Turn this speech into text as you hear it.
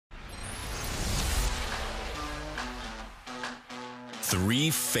Three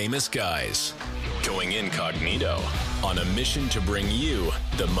famous guys going incognito on a mission to bring you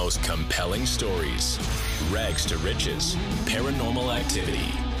the most compelling stories. Rags to riches, paranormal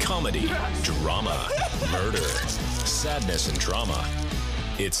activity, comedy, drama, murder, sadness, and drama.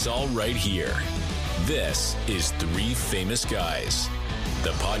 It's all right here. This is Three Famous Guys,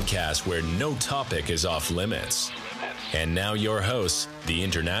 the podcast where no topic is off limits. And now your hosts, the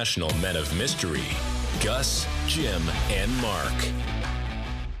international men of mystery, Gus, Jim, and Mark.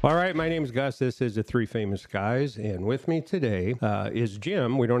 All right, my name is Gus. This is the Three Famous Guys, and with me today is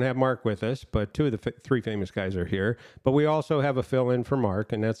Jim. We don't have Mark with us, but two of the Three Famous Guys are here. But we also have a fill-in for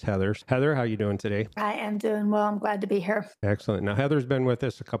Mark, and that's Heather. Heather, how you doing today? I am doing well. I'm glad to be here. Excellent. Now, Heather's been with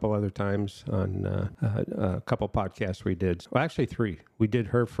us a couple other times on a couple podcasts we did. Well, actually, three. We did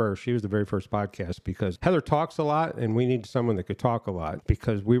her first. She was the very first podcast because Heather talks a lot, and we need someone that could talk a lot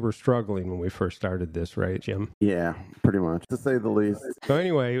because we were struggling when we first started this, right, Jim? Yeah, pretty much, to say the least. So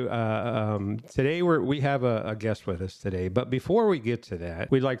anyway, today we have a guest with us today. But before we get to that,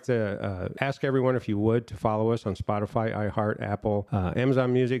 we'd like to ask everyone, if you would, to follow us on Spotify, iHeart, Apple,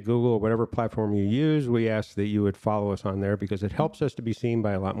 Amazon Music, Google, or whatever platform you use. We ask that you would follow us on there because it helps us to be seen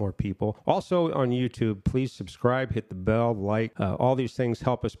by a lot more people. Also on YouTube, please subscribe, hit the bell, like. All these things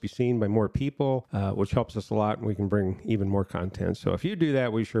help us be seen by more people, which helps us a lot, and we can bring even more content. So if you do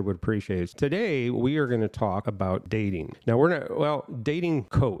that, we sure would appreciate it. Today, we are going to talk about dating. Now, dating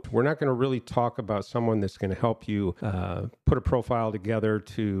coach. We're not going to really talk about someone that's going to help you put a profile together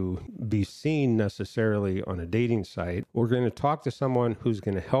to be seen necessarily on a dating site. We're going to talk to someone who's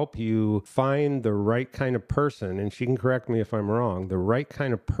going to help you find the right kind of person, and she can correct me if I'm wrong, the right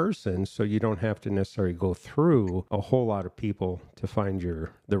kind of person so you don't have to necessarily go through a whole lot of people to find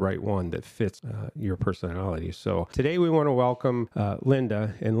the right one that fits your personality. So today we want to welcome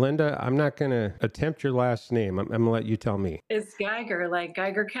Linda. And Linda, I'm not going to attempt your last name. I'm going to let you tell me. It's Geiger, like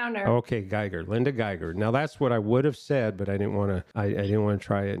Geiger counter. Okay, Geiger, Linda Geiger. Now that's what I would have said, but I didn't want to. I didn't want to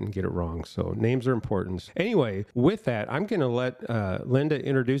try it and get it wrong. So names are important. Anyway, with that, I'm going to let Linda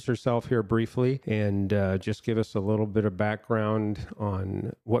introduce herself here briefly and just give us a little bit of background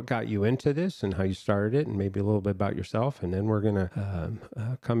on what got you into this and how you started it, and maybe a little bit about yourself, and then we're going to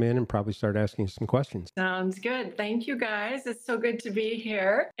come in and probably start asking some questions. Sounds good. Thank you, guys. It's so good to be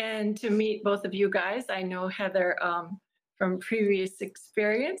here and to meet both of you guys. I know Heather from previous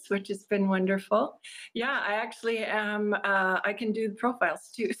experience, which has been wonderful. Yeah, I actually am, I can do the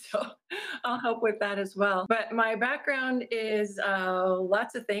profiles too, so I'll help with that as well. But my background is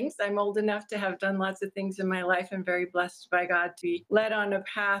lots of things. I'm old enough to have done lots of things in my life. I'm very blessed by God to be led on a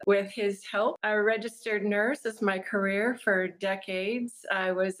path with His help. I registered nurse as my career for decades.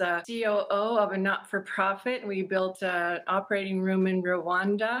 I was a COO of a not-for-profit. We built an operating room in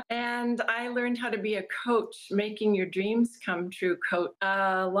Rwanda, and I learned how to be a coach, making your dreams come true coach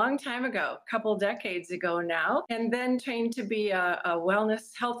a long time ago, a couple decades ago now, and then trained to be a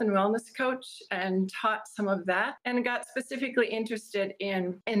health and wellness coach and taught some of that, and got specifically interested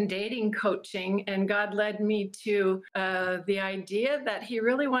in dating coaching. And God led me to the idea that He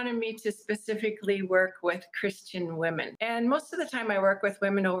really wanted me to specifically work with Christian women. And most of the time I work with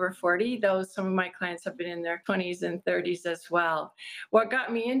women over 40, though some of my clients have been in their 20s and 30s as well. What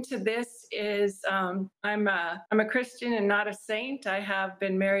got me into this is I'm a Christian and not a saint. I have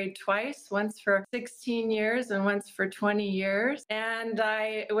been married twice, once for 16 years and once for 20 years. And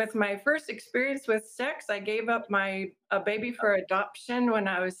with my first experience with sex, I gave up a baby for adoption when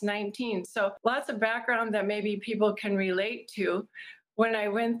I was 19. So lots of background that maybe people can relate to. When I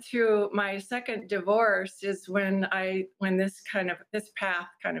went through my second divorce is when this path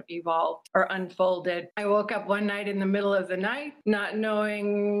kind of evolved or unfolded. I woke up one night in the middle of the night, not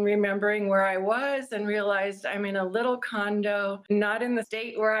remembering where I was, and realized I'm in a little condo, not in the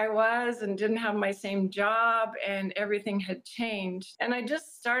state where I was, and didn't have my same job, and everything had changed. And I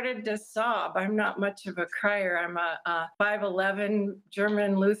just started to sob. I'm not much of a crier. I'm a 5'11"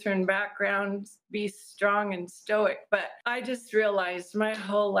 German Lutheran background, be strong and stoic. But I just realized my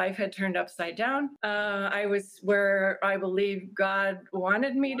whole life had turned upside down. I was where I believe God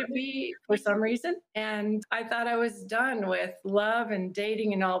wanted me to be for some reason. And I thought I was done with love and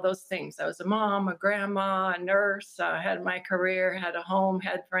dating and all those things. I was a mom, a grandma, a nurse, had my career, had a home,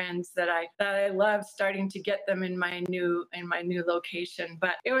 had friends that I loved, starting to get them in my new location.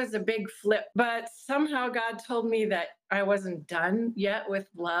 But it was a big flip. But somehow God told me that I wasn't done yet with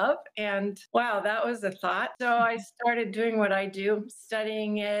love. And wow, that was a thought. So I started doing what I do,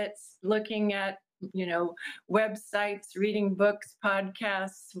 studying it, looking at websites, reading books,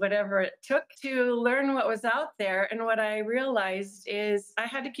 podcasts, whatever it took to learn what was out there. And what I realized is I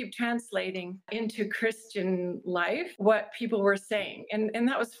had to keep translating into Christian life what people were saying. And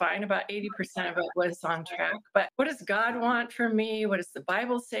that was fine. About 80% of it was on track. But what does God want for me? What does the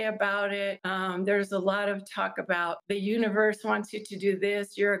Bible say about it? There's a lot of talk about the universe wants you to do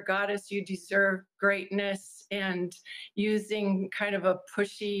this. You're a goddess. You deserve greatness, and using kind of a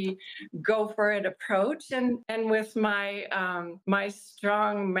pushy, go for it approach. And with my my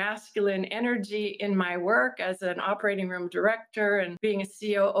strong masculine energy in my work as an operating room director and being a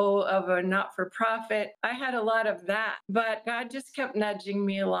COO of a not-for-profit, I had a lot of that. But God just kept nudging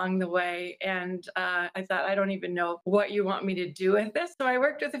me along the way. And I thought, I don't even know what you want me to do with this. So I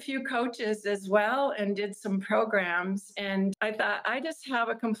worked with a few coaches as well and did some programs. And I thought, I just have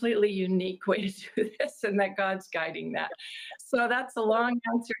a completely unique way to do this, and that God's guiding that. So that's a long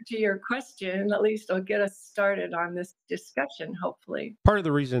answer to your question. At least it'll get us started on this discussion, hopefully. Part of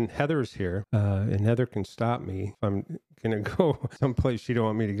the reason Heather's here, and Heather can stop me if I'm going to go someplace she don't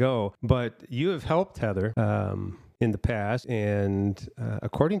want me to go, but you have helped Heather in the past, and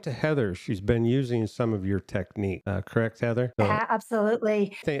according to Heather, she's been using some of your technique. Correct, Heather? So, Yeah,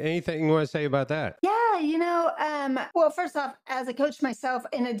 absolutely. anything you want to say about that? Yeah, well, first off, as a coach myself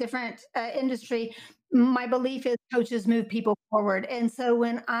in a different industry, my belief is coaches move people forward. And so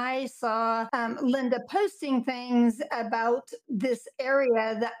when I saw Linda posting things about this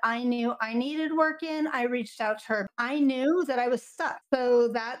area that I knew I needed work in, I reached out to her. I knew that I was stuck. So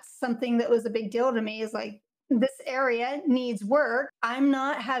that's something that was a big deal to me, is like, this area needs work. I'm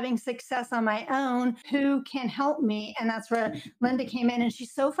not having success on my own. Who can help me? And that's where Linda came in, and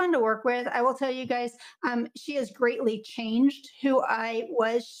she's so fun to work with. I will tell you guys, she has greatly changed who I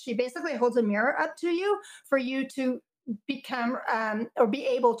was. She basically holds a mirror up to you for you to become or be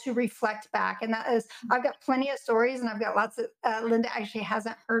able to reflect back. And that is, I've got plenty of stories, and I've got lots of Linda actually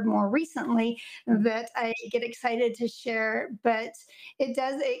hasn't heard more recently that I get excited to share. But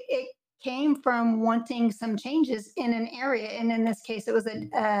it came from wanting some changes in an area. And in this case, it was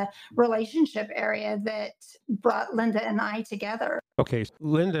a relationship area that brought Linda and I together. Okay,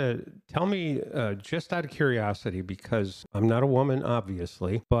 Linda, tell me just out of curiosity, because I'm not a woman,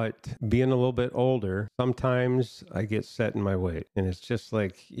 obviously, but being a little bit older, sometimes I get set in my way, and it's just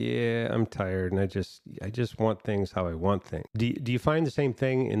like, yeah, I'm tired, and I just want things how I want things. Do you find the same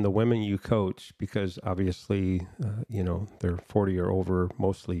thing in the women you coach? Because obviously, they're 40 or over,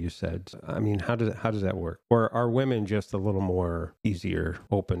 mostly, you said. I mean, how does that work? Or are women just a little more easier,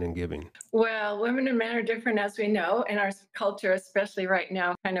 open, and giving? Well, women and men are different, as we know, and our culture, especially right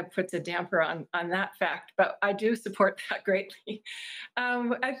now, kind of puts a damper on that fact. But I do support that greatly.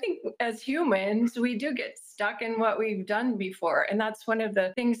 I think as humans, we do get stuck in what we've done before. And that's one of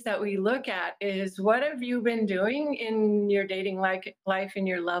the things that we look at is, what have you been doing in your dating life, in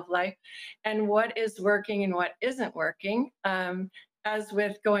your love life, and what is working and what isn't working? As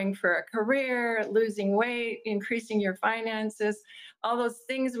with going for a career, losing weight, increasing your finances, all those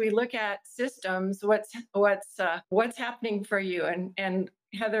things, we look at systems, what's happening for you. And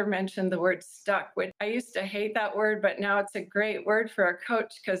Heather mentioned the word stuck, which I used to hate that word, but now it's a great word for a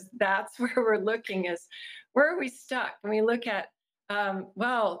coach, because that's where we're looking, is where are we stuck? And we look at, a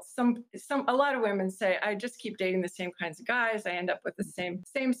lot of women say, I just keep dating the same kinds of guys. I end up with the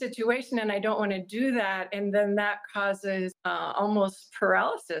same situation, and I don't want to do that. And then that causes almost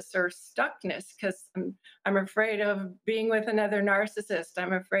paralysis or stuckness, because I'm afraid of being with another narcissist.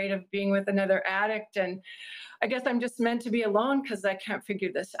 I'm afraid of being with another addict. And I guess I'm just meant to be alone because I can't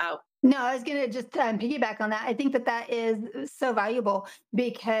figure this out. No, I was going to just piggyback on that. I think that is so valuable,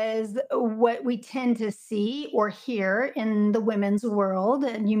 because what we tend to see or hear in the women's world,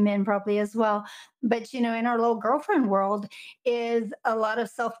 and you men probably as well, but in our little girlfriend world, is a lot of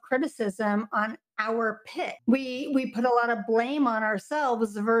self-criticism on our pick. We put a lot of blame on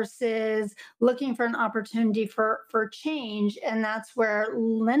ourselves versus looking for an opportunity for change. And that's where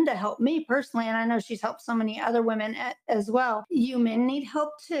Linda helped me personally. And I know she's helped so many other women as well. You men need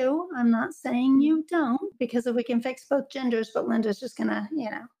help too. I'm not saying you don't, because if we can fix both genders, but Linda's just gonna,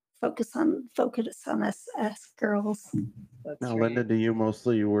 focus on us girls. Now, Linda, do you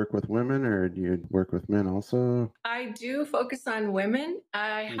mostly work with women, or do you work with men also? I do focus on women.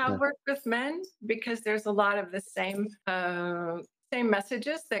 I have worked with men because there's a lot of the same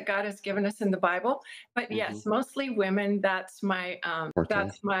messages that God has given us in the Bible. But yes, mostly women. That's my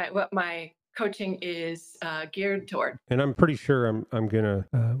coaching is geared toward. And I'm pretty sure I'm gonna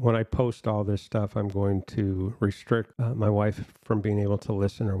when I post all this stuff, I'm going to restrict my wife from being able to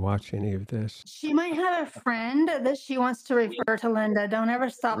listen or watch any of this. She might have a friend that she wants to refer to Linda. Don't ever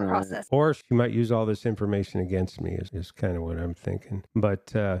stop Right. processing. Or she might use all this information against me. Is kind of what I'm thinking.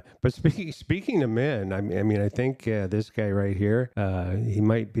 But speaking to men, I mean, I think this guy right here, he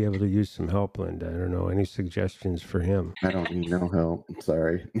might be able to use some help, Linda. I don't know. Any suggestions for him? I don't need no help.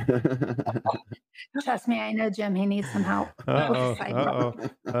 Sorry. Trust me, I know Jim. He needs some help. Uh-oh. Side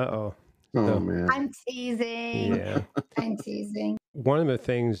note. Uh-oh. Uh-oh. Oh, So- man. I'm teasing. Yeah. I'm teasing. One of the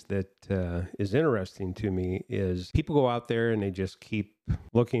things that is interesting to me is people go out there and they just keep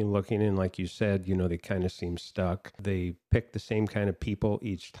looking, and like you said, you know, they kind of seem stuck. They pick the same kind of people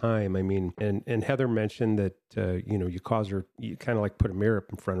each time. I mean, and Heather mentioned that, you know, you kind of like put a mirror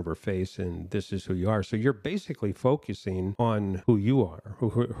up in front of her face and this is who you are. So you're basically focusing on who you are,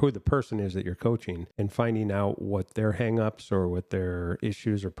 who the person is that you're coaching, and finding out what their hangups or what their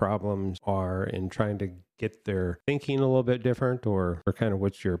issues or problems are, and trying to get their thinking a little bit different, or kind of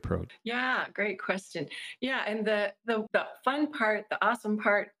what's your approach? Yeah, great question. Yeah, and the fun part, the awesome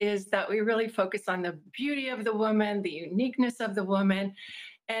part is that we really focus on the beauty of the woman, the uniqueness of the woman.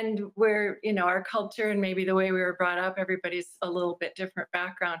 And where, you know, our culture and maybe the way we were brought up, everybody's a little bit different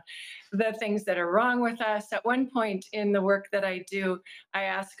background. The things that are wrong with us. At one point in the work that I do, I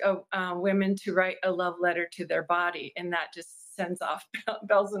ask women to write a love letter to their body, and that just sends off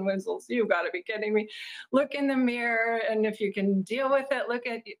bells and whistles. You've got to be kidding me. Look in the mirror, and if you can deal with it, look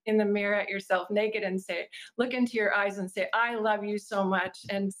in the mirror at yourself naked and say, look into your eyes and say, I love you so much,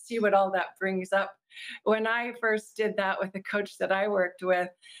 and see what all that brings up. When I first did that with the coach that I worked with,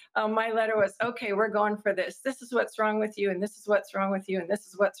 my letter was, okay, we're going for this. This is what's wrong with you, and this is what's wrong with you, and this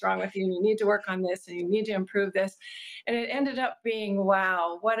is what's wrong with you, and you need to work on this, and you need to improve this. And it ended up being,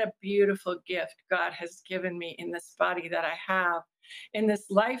 wow, what a beautiful gift God has given me in this body that I have, in this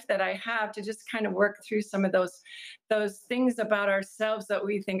life that I have, to just kind of work through some of those things about ourselves that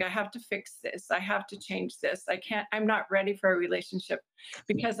we think, I have to fix this, I have to change this, I'm not ready for a relationship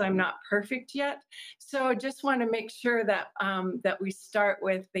because I'm not perfect yet. So I just want to make sure that that we start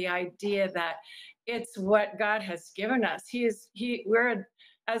with the idea that it's what God has given us.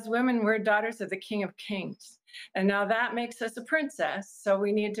 As women, we're daughters of the King of Kings. And now that makes us a princess. So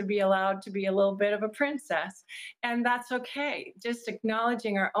we need to be allowed to be a little bit of a princess. And that's okay. Just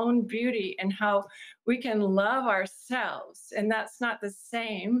acknowledging our own beauty and how we can love ourselves. And that's not the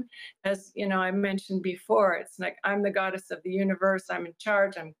same as, you know, I mentioned before. It's like, I'm the goddess of the universe. I'm in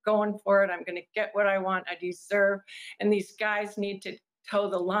charge. I'm going for it. I'm going to get what I want. I deserve. And these guys need to toe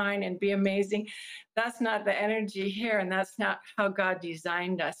the line and be amazing. That's not the energy here, and that's not how God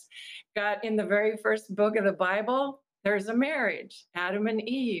designed us. God, in the very first book of the Bible, there's a marriage, Adam and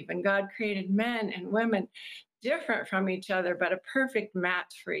Eve, and God created men and women different from each other, but a perfect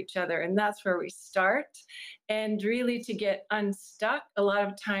match for each other. And that's where we start. And really, to get unstuck a lot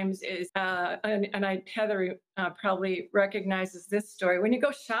of times is, Heather probably recognizes this story. When you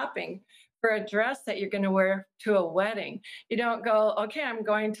go shopping for a dress that you're going to wear to a wedding, you don't go, okay, I'm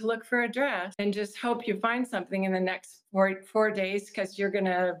going to look for a dress and just hope you find something in the next 4 days, because you're going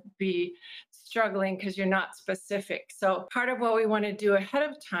to be struggling because you're not specific. So part of what we want to do ahead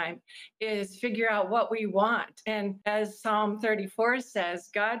of time is figure out what we want. And as Psalm 34 says,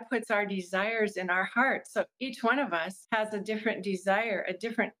 God puts our desires in our hearts. So each one of us has a different desire, a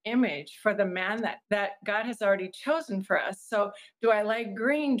different image for the man that God has already chosen for us. So do I like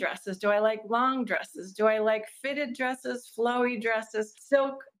green dresses? Do I like long dresses? Do I like fitted dresses, flowy dresses,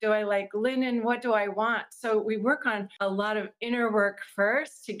 silk? Do I like linen? What do I want? So we work on a lot of inner work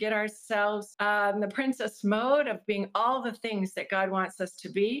first to get ourselves in the princess mode of being all the things that God wants us to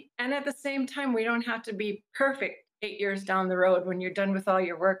be. And at the same time, we don't have to be perfect 8 years down the road. When you're done with all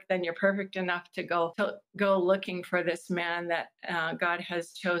your work, then you're perfect enough to go looking for this man that God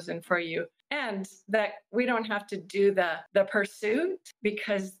has chosen for you. And that we don't have to do the pursuit,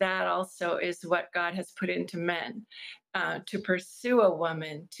 because that also is what God has put into men, to pursue a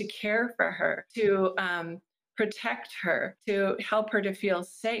woman, to care for her, to protect her, to help her to feel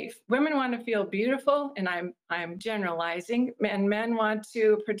safe. Women want to feel beautiful, and I'm generalizing, and men want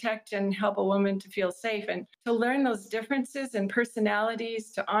to protect and help a woman to feel safe, and to learn those differences in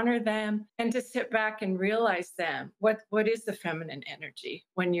personalities, to honor them, and to sit back and realize them. What is the feminine energy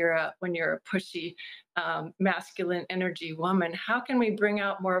when you're a pushy, masculine energy woman? How can we bring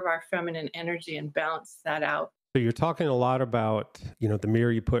out more of our feminine energy and balance that out? So you're talking a lot about, you know, the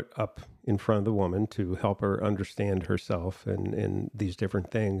mirror you put up in front of the woman to help her understand herself and these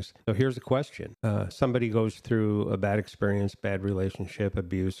different things. So here's a question. Somebody goes through a bad experience, bad relationship,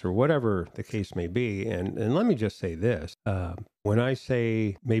 abuse, or whatever the case may be. And let me just say this. When I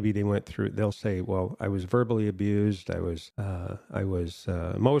say maybe they went through, they'll say, well, I was verbally abused. I was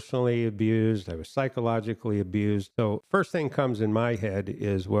emotionally abused. I was psychologically abused. So first thing comes in my head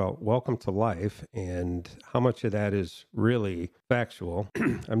is, well, welcome to life. And how much of that is really factual?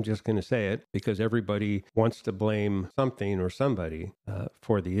 I'm just going to say it because everybody wants to blame something or somebody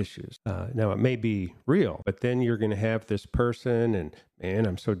for the issues. Now, it may be real, but then you're going to have this person and, man,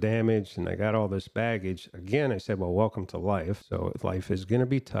 I'm so damaged and I got all this baggage. Again, I said, well, welcome to life. So life is going to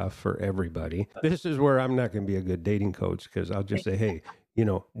be tough for everybody. This is where I'm not going to be a good dating coach because I'll just say, hey,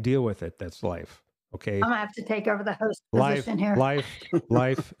 deal with it. That's life. Okay. I'm going to have to take over the host position here.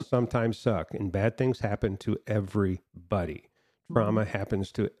 Life sometimes suck and bad things happen to everybody. Trauma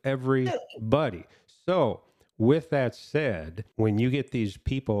happens to everybody. So with that said, when you get these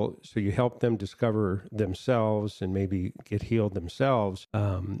people, so you help them discover themselves and maybe get healed themselves,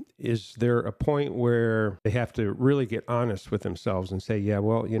 is there a point where they have to really get honest with themselves and say, yeah,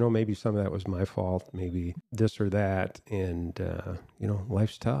 well, maybe some of that was my fault, maybe this or that, and,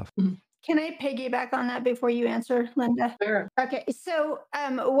 life's tough. Mm-hmm. Can I piggyback on that before you answer, Linda? Sure. Okay. So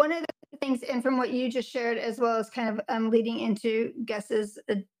one of the things, and from what you just shared, as well as kind of leading into Gus's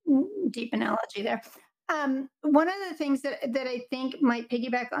deep analogy there, one of the things that I think might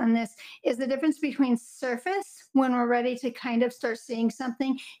piggyback on this is the difference between surface, when we're ready to kind of start seeing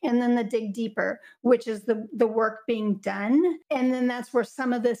something, and then the dig deeper, which is the work being done. And then that's where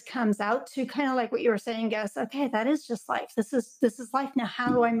some of this comes out to, kind of like what you were saying, Gus. Okay, that is just life. This is life. Now, how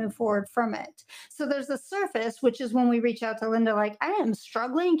do I move forward from it? So there's the surface, which is when we reach out to Linda, like, I am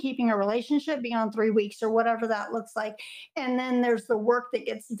struggling keeping a relationship beyond 3 weeks or whatever that looks like. And then there's the work that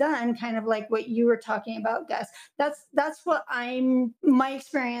gets done, kind of like what you were talking about, Gus. That's what my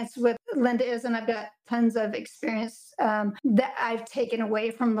experience with Linda is, and I've got tons of experience that I've taken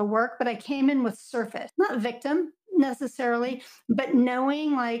away from the work, but I came in with surface, not victim necessarily, but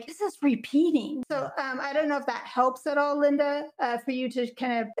knowing like this is repeating. So I don't know if that helps at all, Linda, for you to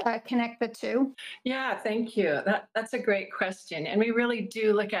kind of connect the two. Yeah, thank you. That's a great question. And we really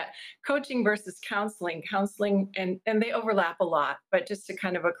do look at coaching versus counseling, and they overlap a lot. But just to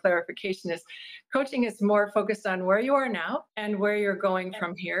kind of a clarification is coaching is more focused on where you are now and where you're going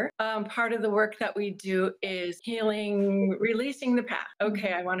from here. Part of the work that we do is healing, releasing the past.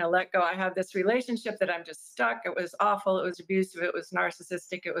 Okay, I want to let go. I have this relationship that I'm just stuck. It was awful. It was abusive. It was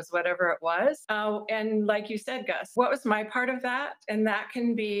narcissistic. It was whatever it was. And like you said, Gus, what was my part of that? And that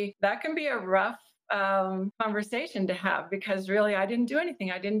can be a rough conversation to have, because really I didn't do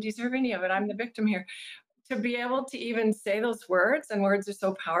anything. I didn't deserve any of it. I'm the victim here. To be able to even say those words, and words are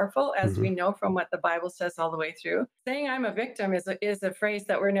so powerful, as we know from what the Bible says all the way through. Saying I'm a victim is a phrase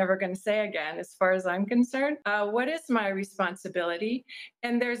that we're never going to say again, as far as I'm concerned. What is my responsibility?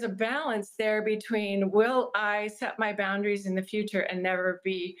 And there's a balance there between, will I set my boundaries in the future and never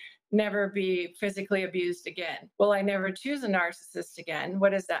be physically abused again? Will I never choose a narcissist again?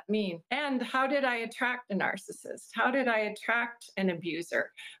 What does that mean? And how did I attract a narcissist? How did I attract an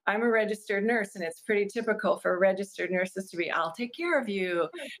abuser? I'm a registered nurse, and it's pretty typical for registered nurses to be, I'll take care of you.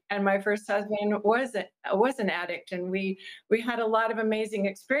 And my first husband was an addict, and we had a lot of amazing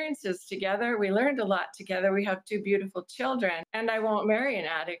experiences together. We learned a lot together. We have 2 beautiful children, and I won't marry an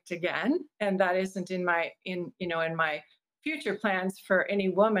addict again. And that isn't in my future plans for any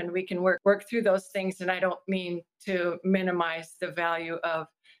woman. We can work through those things, and I don't mean to minimize the value of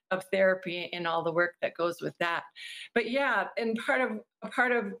therapy and all the work that goes with that. But yeah, and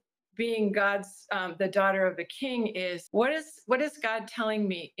part of being God's the daughter of the King is, what is God telling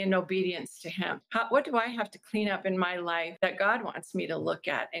me in obedience to Him? What do I have to clean up in my life that God wants me to look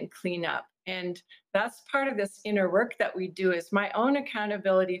at and clean up? And that's part of this inner work that we do, is my own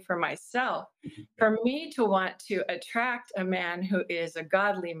accountability for myself. For me to want to attract a man who is a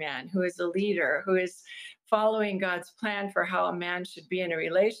godly man, who is a leader, who is following God's plan for how a man should be in a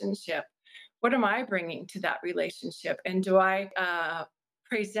relationship, what am I bringing to that relationship? And do I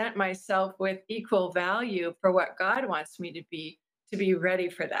present myself with equal value for what God wants me to be ready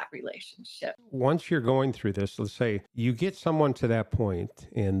for that relationship? Once you're going through this, let's say you get someone to that point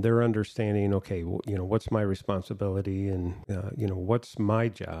and they're understanding, okay, well, what's my responsibility and, what's my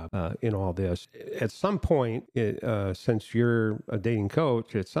job in all this? At some point, since you're a dating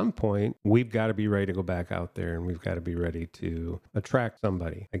coach, at some point, we've got to be ready to go back out there, and we've got to be ready to attract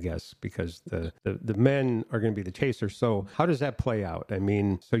somebody, I guess, because the men are going to be the chasers. So how does that play out? I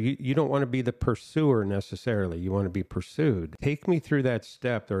mean, so you don't want to be the pursuer necessarily. You want to be pursued. Take me through that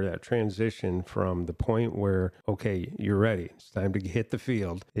step or that transition from the point where, okay, you're ready. It's time to hit the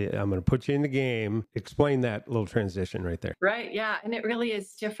field. I'm going to put you in the game. Explain that little transition right there. Right. Yeah. And it really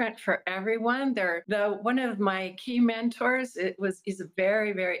is different for everyone. One of my key mentors, is a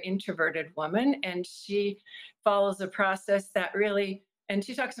very, very introverted woman, and she follows a process that really, and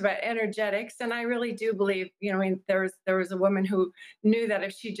she talks about energetics. And I really do believe, there was a woman who knew that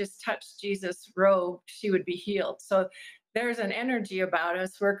if she just touched Jesus' robe, she would be healed. So there's an energy about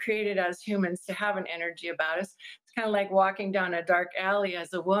us. We're created as humans to have an energy about us. It's kind of like walking down a dark alley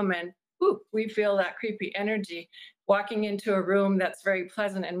as a woman. Ooh, we feel that creepy energy. Walking into a room that's very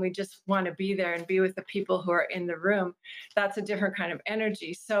pleasant and we just want to be there and be with the people who are in the room, that's a different kind of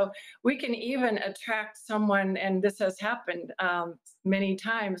energy. So we can even attract someone, and this has happened many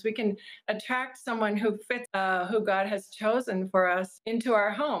times, we can attract someone who fits, who God has chosen for us into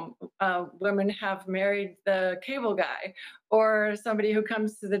our home. Women have married the cable guy, or somebody who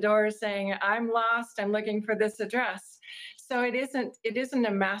comes to the door saying, I'm lost, I'm looking for this address. So it isn't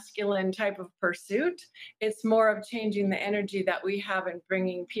a masculine type of pursuit. It's more of changing the energy that we have and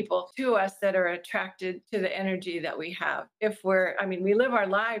bringing people to us that are attracted to the energy that we have. We live our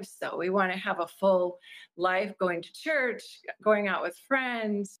lives though. We want to have a full life, going to church, going out with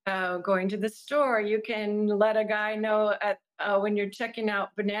friends, going to the store. You can let a guy know when you're checking out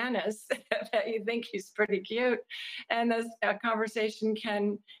bananas that you think he's pretty cute. And a conversation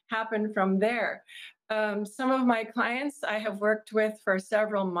can happen from there. Some of my clients I have worked with for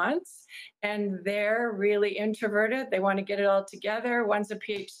several months, and they're really introverted. They want to get it all together. One's a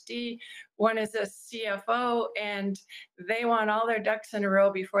PhD, one is a CFO, and they want all their ducks in a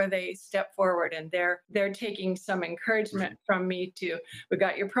row before they step forward. And they're taking some encouragement from me we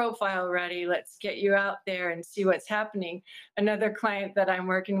got your profile ready. Let's get you out there and see what's happening. Another client that I'm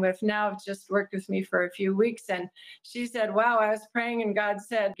working with now just worked with me for a few weeks, and she said, wow, I was praying and God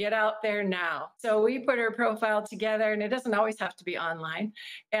said, get out there now. So we put her profile together, and it doesn't always have to be online.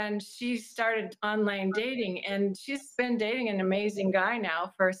 And she started online dating, and she's been dating an amazing guy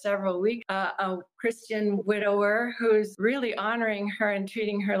now for several weeks, a Christian widower who's really honoring her and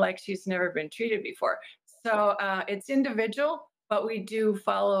treating her like she's never been treated before. So it's individual, but we do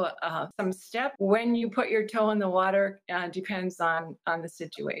follow some steps. When you put your toe in the water, depends on the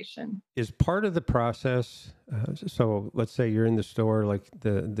situation. Is part of the process, so let's say you're in the store, like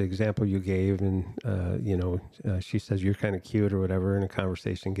the example you gave, and she says you're kind of cute or whatever, and a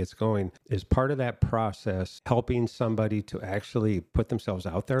conversation gets going. Is part of that process helping somebody to actually put themselves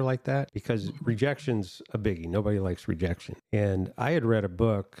out there like that? Because rejection's a biggie. Nobody likes rejection. And I had read a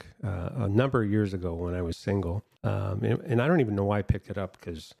book a number of years ago when I was single. And I don't even know why I picked it up,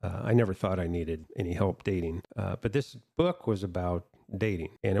 because I never thought I needed any help dating. But this book was about dating,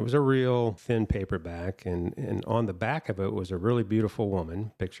 and it was a real thin paperback, and on the back of it was a really beautiful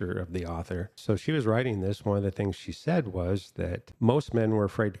woman, picture of the author. So she was writing this. One of the things she said was that most men were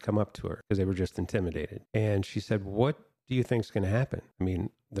afraid to come up to her because they were just intimidated. And she said, what do you think is going to happen? I mean,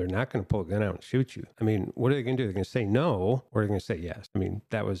 they're not going to pull a gun out and shoot you. I mean, what are they going to do? They're going to say no, or they're going to say yes. I mean,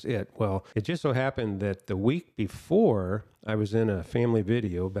 that was it. Well, it just so happened that the week before, I was in a family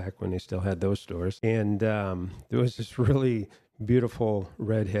video back when they still had those stores, and there was this really beautiful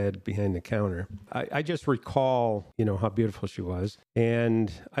redhead behind the counter. I just recall, how beautiful she was.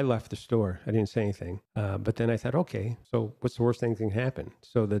 And I left the store. I didn't say anything. But then I thought, okay, so what's the worst thing that can happen?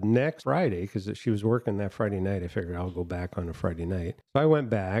 So the next Friday, because she was working that Friday night, I figured I'll go back on a Friday night. So I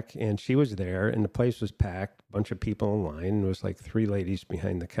went back, and she was there, and the place was packed, a bunch of people in line. And it was like 3 ladies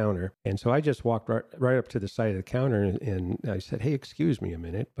behind the counter. And so I just walked right up to the side of the counter, and I said, hey, excuse me a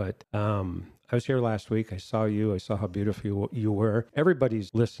minute, but I was here last week. I saw you. I saw how beautiful you were. Everybody's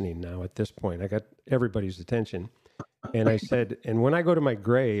listening now at this point. I got everybody's attention. And I said, and when I go to my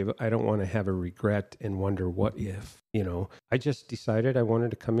grave, I don't want to have a regret and wonder what if, I just decided I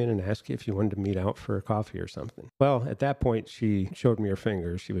wanted to come in and ask you if you wanted to meet out for a coffee or something. Well, at that point, she showed me her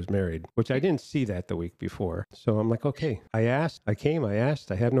fingers. She was married, which I didn't see that the week before. So I'm like, okay, I asked,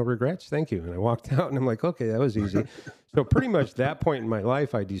 I have no regrets. Thank you. And I walked out, and I'm like, okay, that was easy. So pretty much that point in my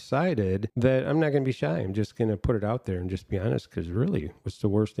life, I decided that I'm not going to be shy. I'm just going to put it out there and just be honest, because really, what's the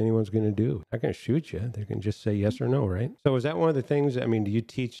worst anyone's going to do? They're not going to shoot you. They can just say yes or no, right? So is that one of the things, do you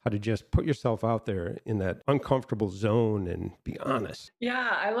teach how to just put yourself out there in that uncomfortable zone and be honest?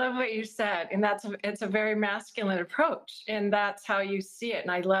 Yeah, I love what you said. And it's a very masculine approach. And that's how you see it.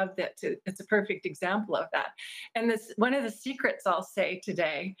 And I love that it's a perfect example of that. And one of the secrets I'll say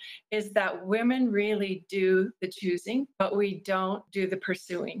today is that women really do the choosing, but we don't do the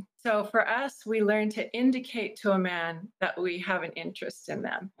pursuing. So for us, we learn to indicate to a man that we have an interest in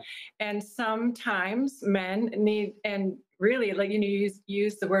them. And sometimes men need, and really, like,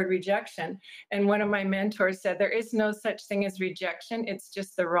 use the word rejection. And one of my mentors said, there is no such thing as rejection. It's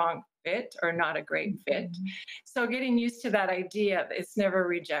just the wrong fit or not a great fit. So getting used to that idea, it's never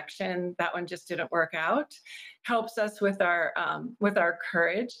rejection. That one just didn't work out, helps us with our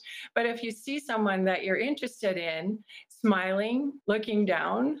courage. But if you see someone that you're interested in, smiling, looking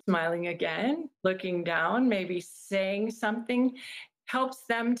down, smiling again, looking down, maybe saying something, helps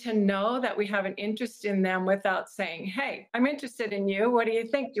them to know that we have an interest in them without saying, hey, I'm interested in you. What do you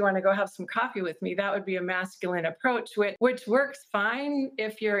think? Do you want to go have some coffee with me? That would be a masculine approach, which works fine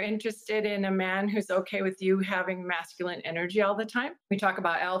if you're interested in a man who's okay with you having masculine energy all the time. We talk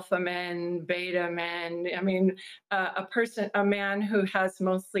about alpha men, beta men. I mean, a man who has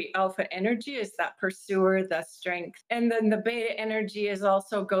mostly alpha energy is that pursuer, the strength. And then the beta energy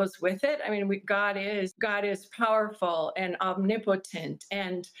also goes with it. I mean, God is powerful and omnipotent,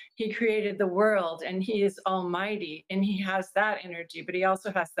 and he created the world, and he is almighty, and he has that energy, but he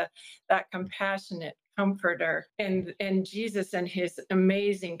also has that compassionate comforter, and Jesus and his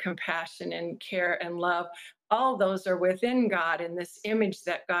amazing compassion and care and love. All those are within God, and this image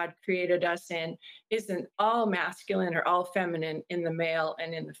that God created us in isn't all masculine or all feminine in the male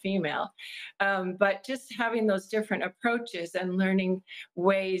and in the female. But just having those different approaches and learning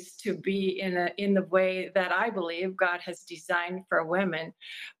ways to be in the way that I believe God has designed for women,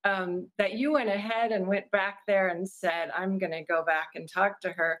 that you went ahead and went back there and said, I'm going to go back and talk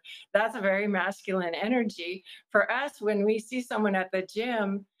to her. That's a very masculine energy. For us, when we see someone at the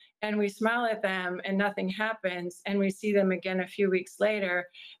gym, and we smile at them and nothing happens, and we see them again a few weeks later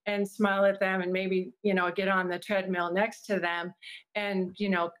and smile at them and maybe, get on the treadmill next to them and,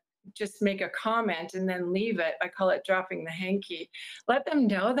 just make a comment and then leave it. I call it dropping the hanky. Let them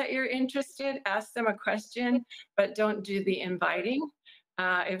know that you're interested, ask them a question, but don't do the inviting.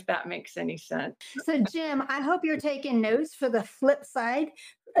 If that makes any sense. So, Jim, I hope you're taking notes for the flip side,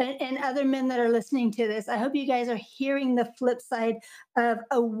 and other men that are listening to this. I hope you guys are hearing the flip side of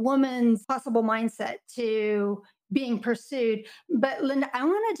a woman's possible mindset to being pursued. But Linda, I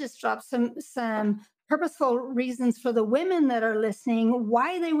want to just drop some purposeful reasons for the women that are listening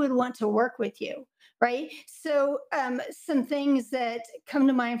why they would want to work with you. Right. So some things that come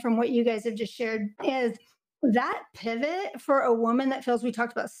to mind from what you guys have just shared is that pivot for a woman that feels, we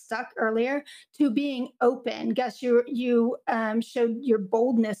talked about stuck earlier, to being open. Gus, you showed your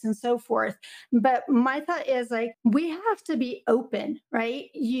boldness and so forth. But my thought is, like, we have to be open, right?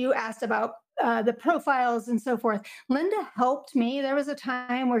 You asked about the profiles and so forth. Linda helped me. There was a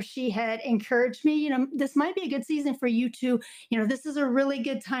time where she had encouraged me, this might be a good season for you to, this is a really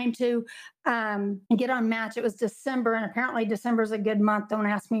good time to get on Match. It was December, and apparently December is a good month. Don't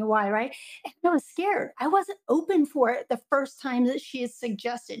ask me why, right? And I was scared. I wasn't open for it the first time that she had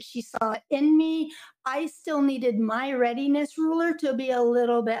suggested. She saw it in me. I still needed my readiness ruler to be a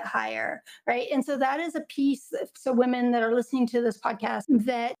little bit higher, right? And so that is a piece, so women that are listening to this podcast,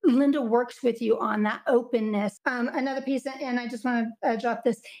 that Linda works with you on, that openness. Another piece, and I just want to drop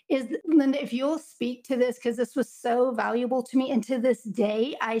this, is, Linda, if you'll speak to this, because this was so valuable to me, and to this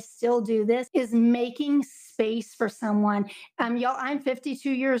day, I still do this, is making space for someone. Y'all, I'm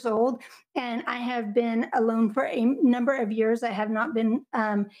 52 years old, and I have been alone for a number of years. I have not been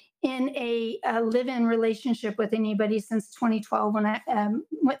in a live-in relationship with anybody since 2012 when I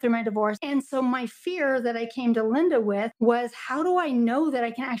went through my divorce. And so my fear that I came to Linda with was, how do I know that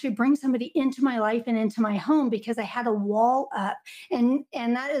I can actually bring somebody into my life and into my home? Because I had a wall up. And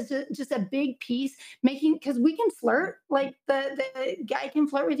that is just a big piece, because we can flirt, like the guy can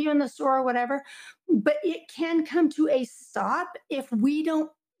flirt with you in the store or whatever, but it can come to a stop if we don't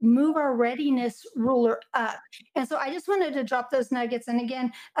move our readiness ruler up. And so I just wanted to drop those nuggets. And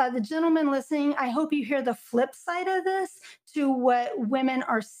again, the gentlemen listening, I hope you hear the flip side of this to what women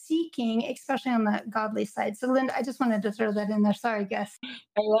are seeking, especially on the godly side. So Linda, I just wanted to throw that in there. Sorry, Gus.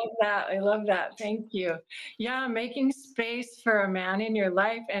 I love that. I love that. Thank you. Yeah, making space for a man in your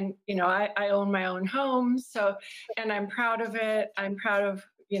life. And, I own my own home. So, and I'm proud of it. I'm proud of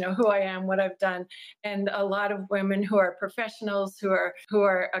who I am, what I've done. And a lot of women who are professionals, who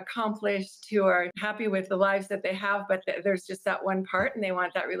are accomplished, who are happy with the lives that they have, but there's just that one part and they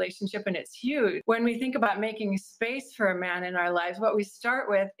want that relationship, and it's huge. When we think about making space for a man in our lives, what we start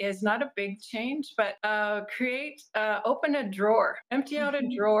with is not a big change, but open a drawer, empty out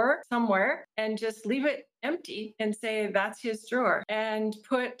a drawer somewhere and just leave it empty and say that's his drawer, and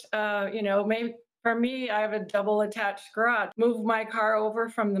put, maybe For me, I have a double attached garage. Move my car over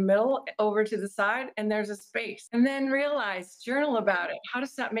from the middle over to the side, and there's a space. And then realize, journal about it. How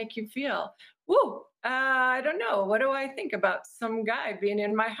does that make you feel? Woo, I don't know. What do I think about some guy being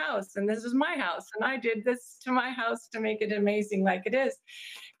in my house? And this is my house. And I did this to my house to make it amazing like it is.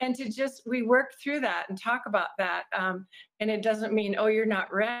 And to just, we work through that and talk about that. And it doesn't mean, oh, you're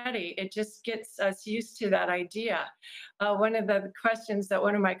not ready. It just gets us used to that idea. One of the questions that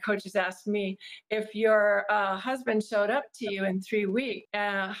one of my coaches asked me, if your husband showed up to you in 3 weeks,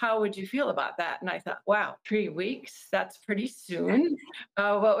 how would you feel about that? And I thought, wow, 3 weeks, that's pretty soon.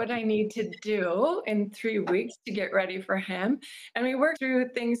 What would I need to do in 3 weeks to get ready for him? And we worked through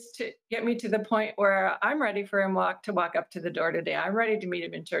things to get me to the point where I'm ready for him to walk up to the door today. I'm ready to meet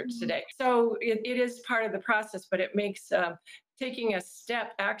him in church today. So it is part of the process, but it makes taking a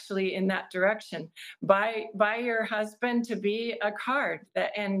step actually in that direction. Buy your husband to be a card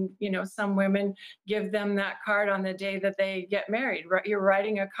that, and some women give them that card on the day that they get married. You're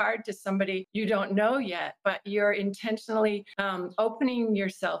writing a card to somebody you don't know yet, but you're intentionally opening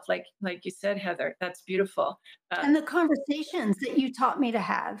yourself, like you said, Heather. That's beautiful. And the conversations that you taught me to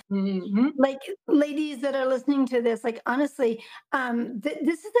have, Mm-hmm. like ladies that are listening to this, like honestly,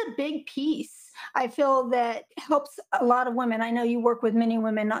 this is a big piece. I feel that helps a lot of women. I know you work with many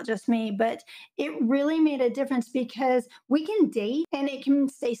women, not just me, but it really made a difference because we can date and it can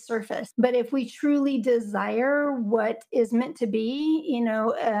stay surface. But if we truly desire what is meant to be,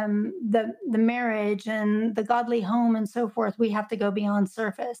 the marriage and the godly home and so forth, we have to go beyond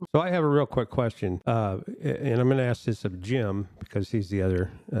surface. So I have a real quick question, and I'm going to ask this of Jim because he's the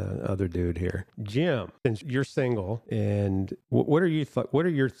other dude here. Jim, since you're single, and what are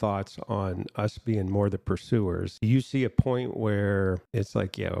your thoughts on us being more the pursuers? Do you see a point where it's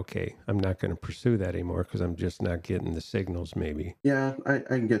like, yeah, okay, I'm not going to pursue that anymore because I'm just not getting the signals? Maybe. Yeah,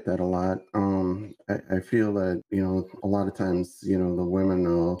 I get that a lot. I feel that a lot of times the women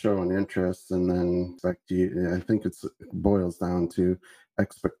will show an interest and then expect you. I think it boils down to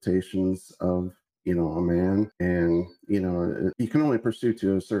expectations of a man, and you can only pursue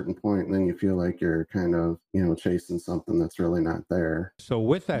to a certain point, and then you feel like you're kind of chasing something that's really not there. So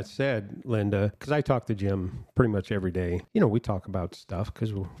with that said, Linda, because I talk to Jim pretty much every day, we talk about stuff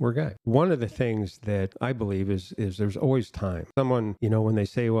because we're guys. One of the things that I believe is there's always time. Someone, when they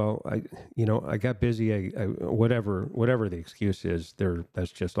say, well, I got busy, whatever the excuse is,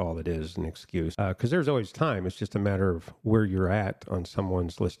 that's just all it is, an excuse. Because there's always time. It's just a matter of where you're at on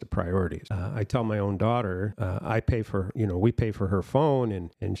someone's list of priorities. I tell my own daughter, we pay for her phone,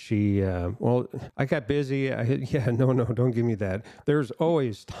 and she, I got busy. No, don't give me that. There's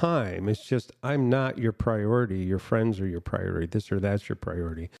always time. It's just, I'm not your priority. Your friends are your priority. This or that's your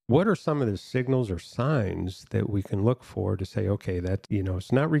priority. What are some of the signals or signs that we can look for to say, okay, that,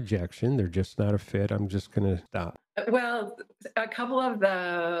 it's not rejection. They're just not a fit. I'm just going to stop. Well, a couple of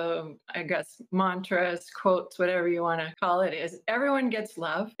the, I guess, mantras, quotes, whatever you want to call it, is everyone gets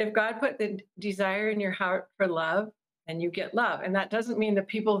love. If God put the desire in your heart for love, then you get love. And that doesn't mean the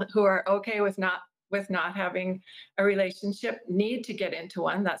people who are okay with not having a relationship need to get into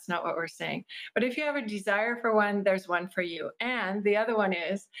one. That's not what we're saying. But if you have a desire for one, there's one for you. And the other one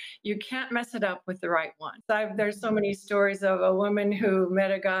is you can't mess it up with the right one. There's so many stories of a woman who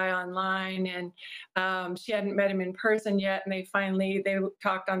met a guy online, and she hadn't met him in person yet. And they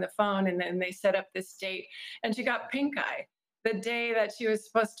talked on the phone, and then they set up this date, and she got pink eye the day that she was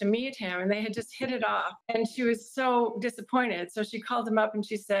supposed to meet him, and they had just hit it off, and she was so disappointed. So she called him up and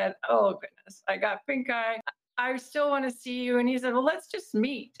she said, oh goodness, I got pink eye. I still want to see you. And he said, well, let's just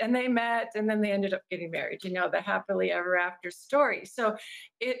meet. And they met, and then they ended up getting married, the happily ever after story. So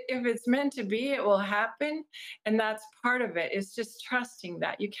if it's meant to be, it will happen. And that's part of it, is just trusting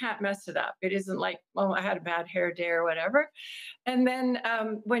that you can't mess it up. It isn't like, well, I had a bad hair day or whatever. And then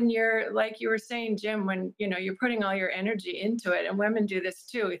when you're, like you were saying, Jim, when, you're putting all your energy into it, and women do this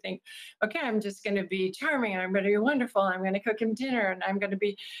too. We think, okay, I'm just going to be charming, and I'm going to be wonderful. I'm going to cook him dinner, and I'm going to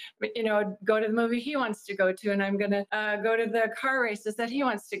be, go to the movie he wants to go to, and I'm going to go to the car races that he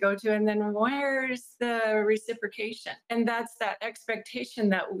wants to go to. And then where's the reciprocation? And that's that expectation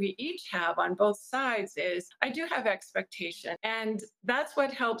that we each have on both sides. Is I do have expectation. And that's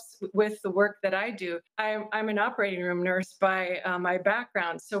what helps with the work that I do. I'm an operating room nurse by my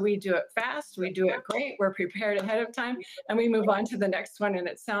background. So we do it fast. We do it great. We're prepared ahead of time, and we move on to the next one. And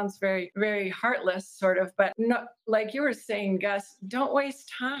it sounds very, very heartless sort of, but no, like you were saying, Gus, don't waste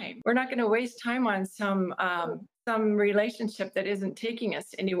time. We're not going to waste time on some relationship that isn't taking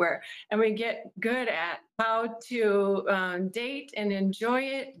us anywhere. And we get good at how to date and enjoy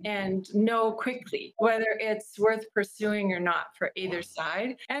it and know quickly whether it's worth pursuing or not for either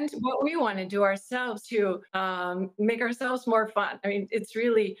side, and what we want to do ourselves to make ourselves more fun. I mean, it's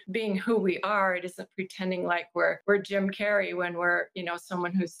really being who we are. It isn't pretending like we're Jim Carrey when we're,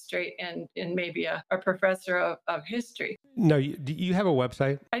 someone who's straight and maybe a professor of history. No, do you have a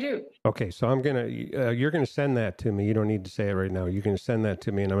website? I do. Okay, so you're gonna send that to me. You don't need to say it right now. You're gonna send that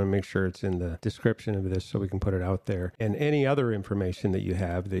to me, and I'm gonna make sure it's in the description of this so we can put it out there. And any other information that you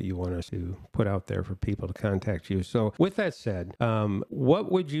have that you want us to put out there for people to contact you. So with that said,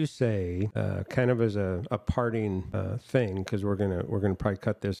 what would you say, kind of as a parting thing, because we're gonna probably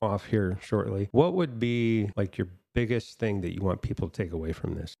cut this off here shortly. What would be like your biggest thing that you want people to take away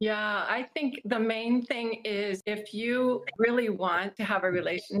from this? Yeah, I think the main thing is if you really want to have a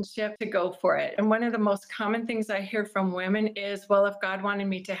relationship, to go for it. And one of the most common things I hear from women is, well, if God wanted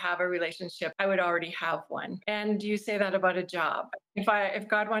me to have a relationship, I would already have one. And you say that about a job. If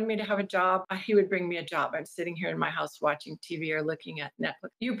God wanted me to have a job, he would bring me a job. I'm sitting here in my house watching TV or looking at Netflix.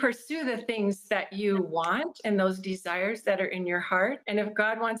 You pursue the things that you want and those desires that are in your heart. And if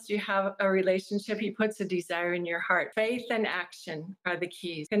God wants you to have a relationship, he puts a desire in your heart. Faith and action are the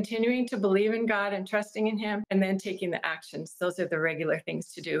keys. Continuing to believe in God and trusting in him, and then taking the actions. Those are the regular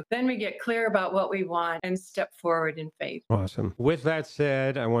things to do. Then we get clear about what we want and step forward in faith. Awesome. With that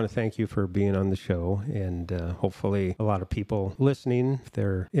said, I want to thank you for being on the show, and hopefully a lot of people listening, if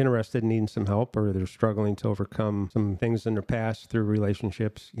they're interested in needing some help or they're struggling to overcome some things in their past through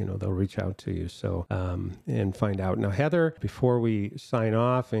relationships, they'll reach out to you. So, and find out. Now, Heather, before we sign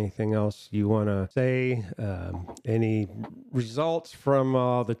off, anything else you want to say? Any results from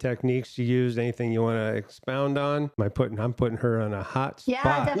all the techniques you used? Anything you want to expound on? I'm putting her on a hot spot.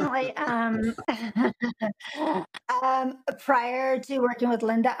 Yeah, definitely. Prior to working with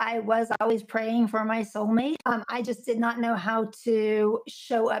Linda, I was always praying for my soulmate. I just did not know how to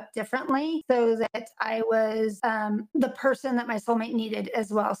show up differently so that I was the person that my soulmate needed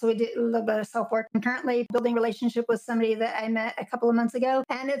as well. So we did a little bit of self-work. I'm currently building a relationship with somebody that I met a couple of months ago,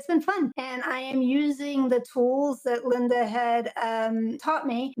 and it's been fun. And I am using the tools that Linda had taught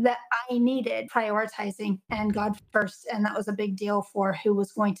me that I needed, prioritizing and God first. And that was a big deal for who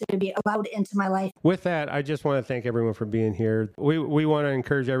was going to be allowed into my life. With that, I just want to thank everyone for being here. We want to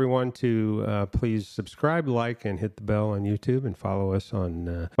encourage everyone to please subscribe, like, and hit the bell on YouTube, and follow us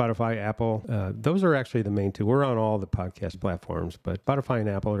on Spotify, Apple. Those are actually the main two. We're on all the podcast platforms, but Spotify and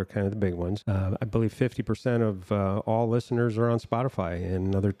Apple are kind of the big ones. I believe 50% of all listeners are on Spotify and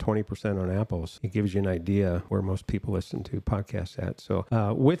another 20% on Apple. So it gives you an idea where most people listen to podcasts at. So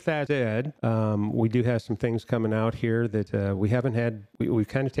with that said, we do have some things coming out here that we haven't had. We've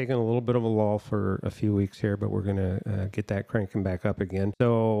kind of taken a little bit of a lull for a few weeks here, but we're going to get that cranking back up again.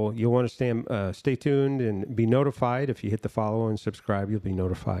 So you'll want to stay tuned and be notified. If you hit the follow and subscribe, you'll be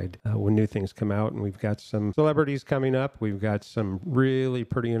notified when new things come out. And we've got some celebrities coming up. We've got some really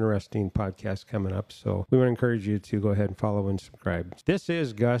pretty interesting podcasts coming up. So we want to encourage you to go ahead and follow and subscribe. This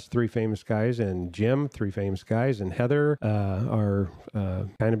is Gus, 3 Famous Guys, and Jim, 3 Famous Guys, and Heather are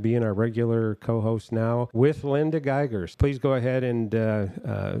kind of being our regular co-host now with Linda Geigers. Please go ahead and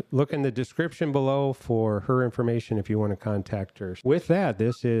look in the description below for her information if you want to contact her. With that,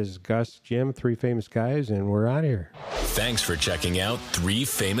 this is Gus, Jim, 3 Famous Guys, and we're out of here. Thanks for checking out 3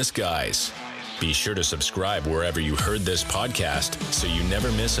 Famous Guys. Be sure to subscribe wherever you heard this podcast so you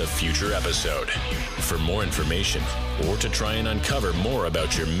never miss a future episode. For more information or to try and uncover more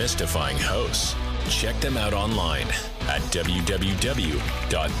about your mystifying hosts, check them out online at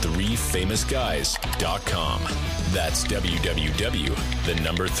www.3famousguys.com. That's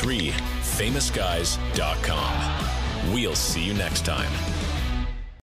www.3famousguys.com. We'll see you next time.